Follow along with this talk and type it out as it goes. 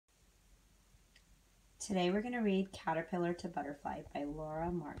Today we're going to read Caterpillar to Butterfly by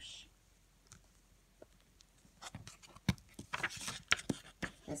Laura Marsh.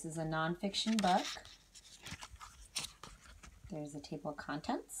 This is a nonfiction book. There's a table of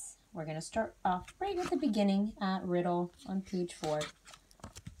contents. We're going to start off right at the beginning at Riddle on page 4.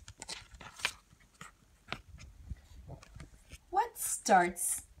 What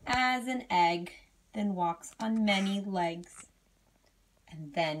starts as an egg, then walks on many legs,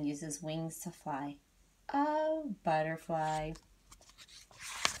 and then uses wings to fly? A butterfly.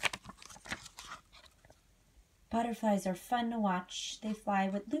 Butterflies are fun to watch. They fly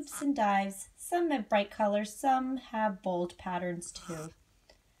with loops and dives. Some have bright colors, some have bold patterns too.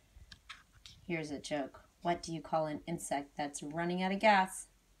 Here's a joke. What do you call an insect that's running out of gas?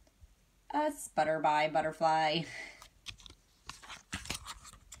 A sputterby butterfly.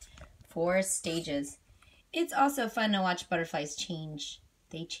 4 stages. It's also fun to watch butterflies change.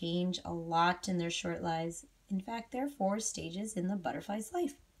 They change a lot in their short lives. In fact, there are 4 stages in the butterfly's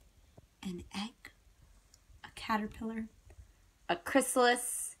life. An egg, a caterpillar, a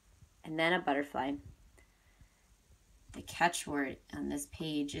chrysalis, and then a butterfly. The catchword on this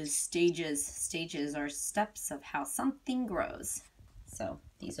page is stages. Stages are steps of how something grows. So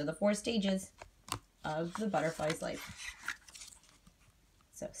these are the 4 stages of the butterfly's life.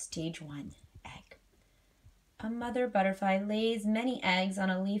 So stage 1, egg. A mother butterfly lays many eggs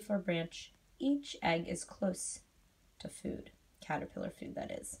on a leaf or branch. Each egg is close to food, caterpillar food that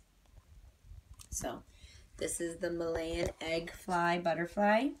is. So this is the Malayan egg fly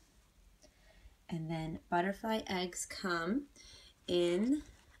butterfly. And then butterfly eggs come in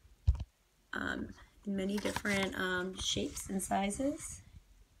many different shapes and sizes.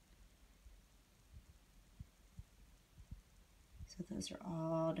 So those are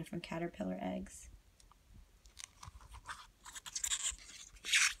all different caterpillar eggs.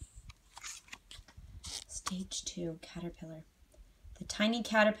 Stage 2, caterpillar. The tiny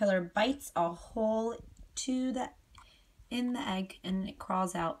caterpillar bites a hole in the egg and it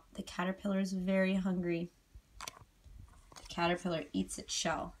crawls out. The caterpillar is very hungry. The caterpillar eats its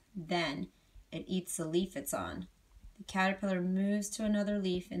shell. Then it eats the leaf it's on. The caterpillar moves to another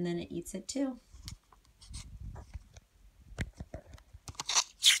leaf and then it eats it too.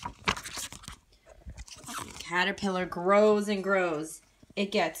 The caterpillar grows and grows.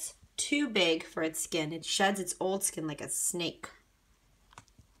 It gets too big for its skin. It sheds its old skin like a snake.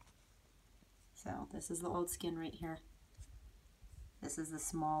 So this is the old skin right here. This is the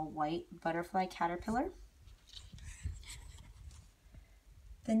small white butterfly caterpillar.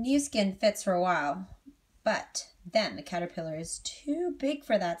 The new skin fits for a while, but then the caterpillar is too big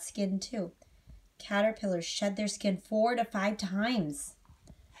for that skin too. Caterpillars shed their skin 4 to 5 times.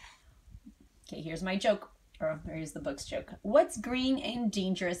 Okay, here's my joke, or here's the book's joke. What's green and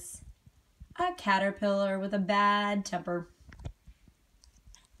dangerous? A caterpillar with a bad temper.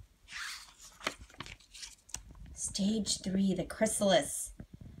 Stage 3, the chrysalis.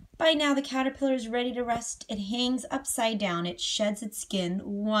 By now the caterpillar is ready to rest. It hangs upside down. It sheds its skin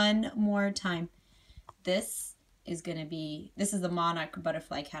one more time. This is the monarch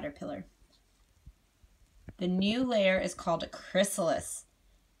butterfly caterpillar. The new layer is called a chrysalis.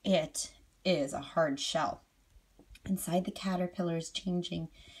 It is a hard shell. Inside the caterpillar is changing.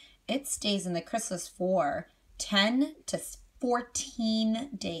 It stays in the chrysalis for 10 to 14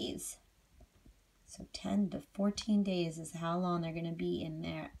 days. So 10 to 14 days is how long they're going to be in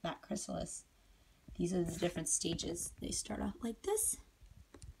that chrysalis. These are the different stages. They start off like this,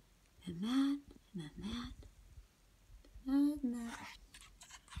 and that, and then that, and that.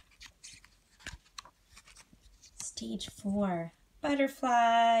 Stage 4,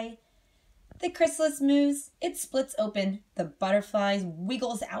 butterfly. The chrysalis moves. It splits open. The butterfly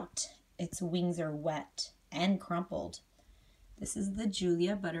wiggles out. Its wings are wet and crumpled. This is the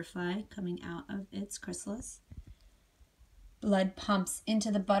Julia butterfly coming out of its chrysalis. Blood pumps into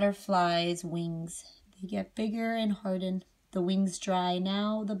the butterfly's wings. They get bigger and harden. The wings dry.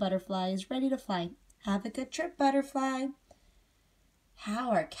 Now the butterfly is ready to fly. Have a good trip, butterfly. How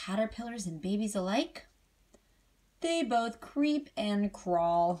are caterpillars and babies alike? They both creep and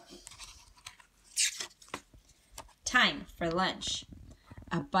crawl. Time for lunch.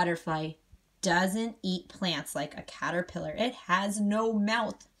 A butterfly doesn't eat plants like a caterpillar. It has no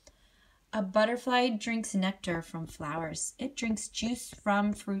mouth. A butterfly drinks nectar from flowers. It drinks juice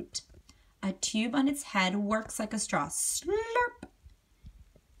from fruit. A tube on its head works like a straw. Slurp.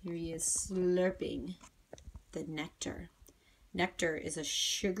 Here he is slurping the nectar. Nectar is a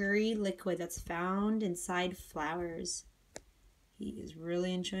sugary liquid that's found inside flowers. He is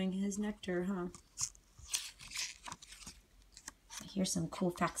really enjoying his nectar, huh? Here's some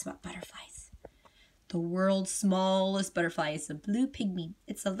cool facts about butterflies. The world's smallest butterfly is the blue pygmy.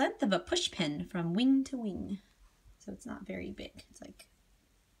 It's the length of a pushpin from wing to wing. So it's not very big. It's like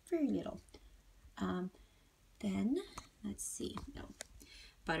very little. Then, let's see. No.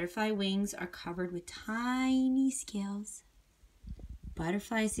 Butterfly wings are covered with tiny scales.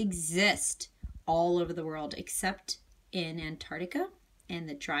 Butterflies exist all over the world except in Antarctica and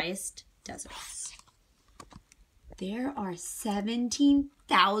the driest deserts. There are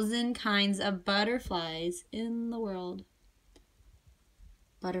 17,000 kinds of butterflies in the world.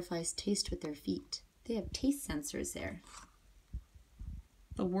 Butterflies taste with their feet. They have taste sensors there.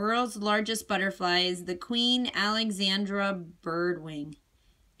 The world's largest butterfly is the Queen Alexandra birdwing.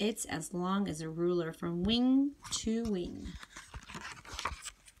 It's as long as a ruler from wing to wing.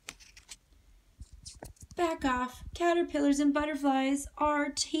 Back off. Caterpillars and butterflies are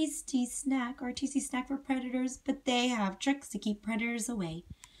a tasty snack for predators, but they have tricks to keep predators away.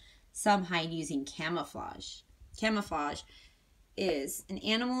 Some hide using camouflage. Camouflage is an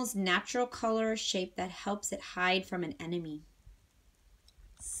animal's natural color or shape that helps it hide from an enemy.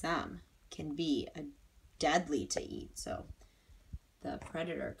 Some can be deadly to eat, so the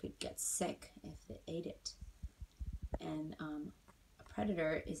predator could get sick if it ate it. And a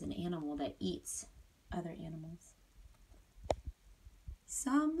predator is an animal that eats other animals.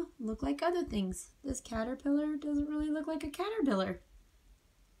 Some look like other things. This caterpillar doesn't really look like a caterpillar.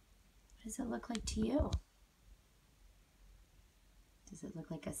 What does it look like to you? Does it look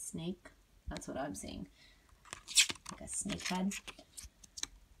like a snake? That's what I'm seeing. Like a snake head.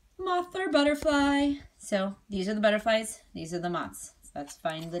 Moth or butterfly. So these are the butterflies, these are the moths. So let's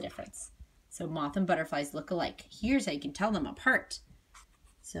find the difference. So moth and butterflies look alike. Here's how you can tell them apart.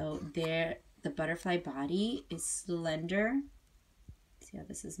 So the butterfly body is slender. See how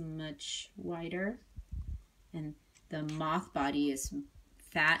this is much wider? And the moth body is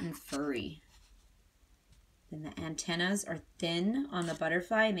fat and furry. Then the antennas are thin on the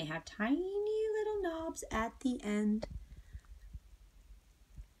butterfly and they have tiny little knobs at the end.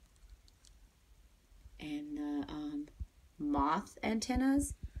 And the moth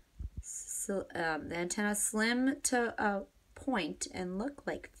antennas, the antennas slim to a point and look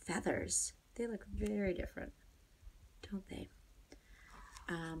like feathers. They look very different, don't they?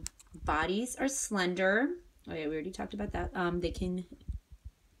 Bodies are slender. Oh yeah, we already talked about that. They can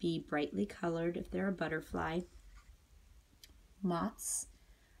be brightly colored if they're a butterfly. Moths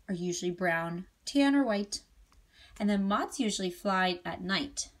are usually brown, tan, or white. And then moths usually fly at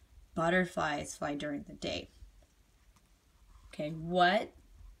night. Butterflies fly during the day. Okay, what's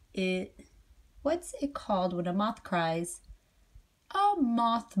it called when a moth cries? A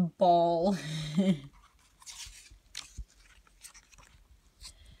mothball.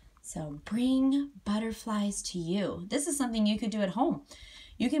 So bring butterflies to you. This is something you could do at home.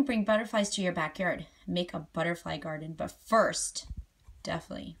 You can bring butterflies to your backyard. Make a butterfly garden. But first,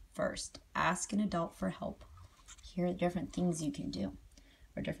 definitely first, ask an adult for help. Here are different things you can do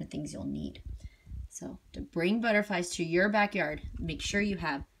or different things you'll need. So to bring butterflies to your backyard, make sure you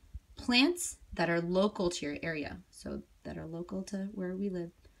have plants that are local to your area. So that are local to where we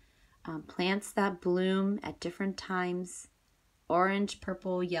live. Plants that bloom at different times. Orange,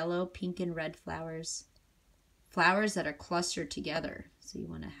 purple, yellow, pink, and red flowers. Flowers that are clustered together. So you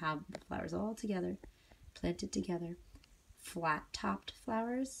want to have the flowers all together, planted together. Flat-topped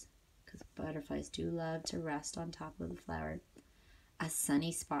flowers, because butterflies do love to rest on top of the flower. A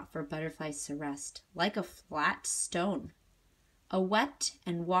sunny spot for butterflies to rest, like a flat stone. A wet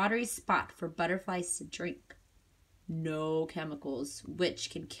and watery spot for butterflies to drink. No chemicals, which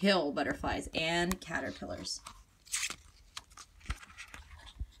can kill butterflies and caterpillars.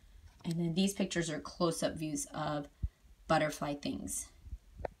 And then these pictures are close-up views of butterfly things.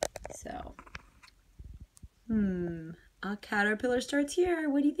 So, a caterpillar starts here.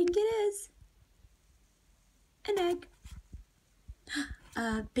 What do you think it is? An egg.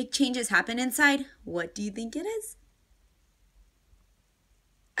 Big changes happen inside. What do you think it is?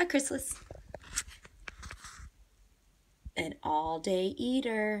 A chrysalis. An all-day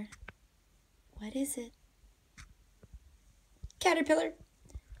eater. What is it? Caterpillar.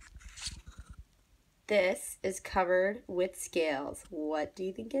 This is covered with scales. What do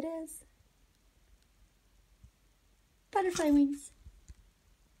you think it is? Butterfly wings.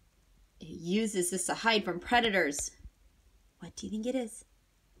 It uses this to hide from predators. What do you think it is?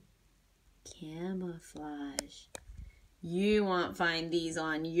 Camouflage. You won't find these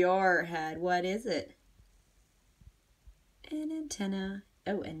on your head. What is it? An antenna.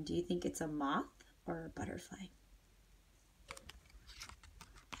 Oh, and do you think it's a moth or a butterfly?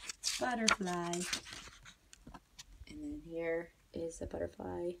 Butterfly. And then here is a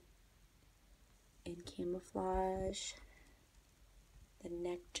butterfly. and camouflage, the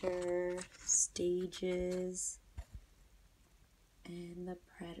nectar, stages, and the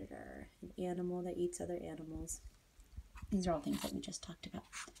predator, an animal that eats other animals. These are all things that we just talked about.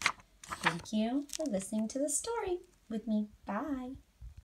 Thank you for listening to the story with me. Bye.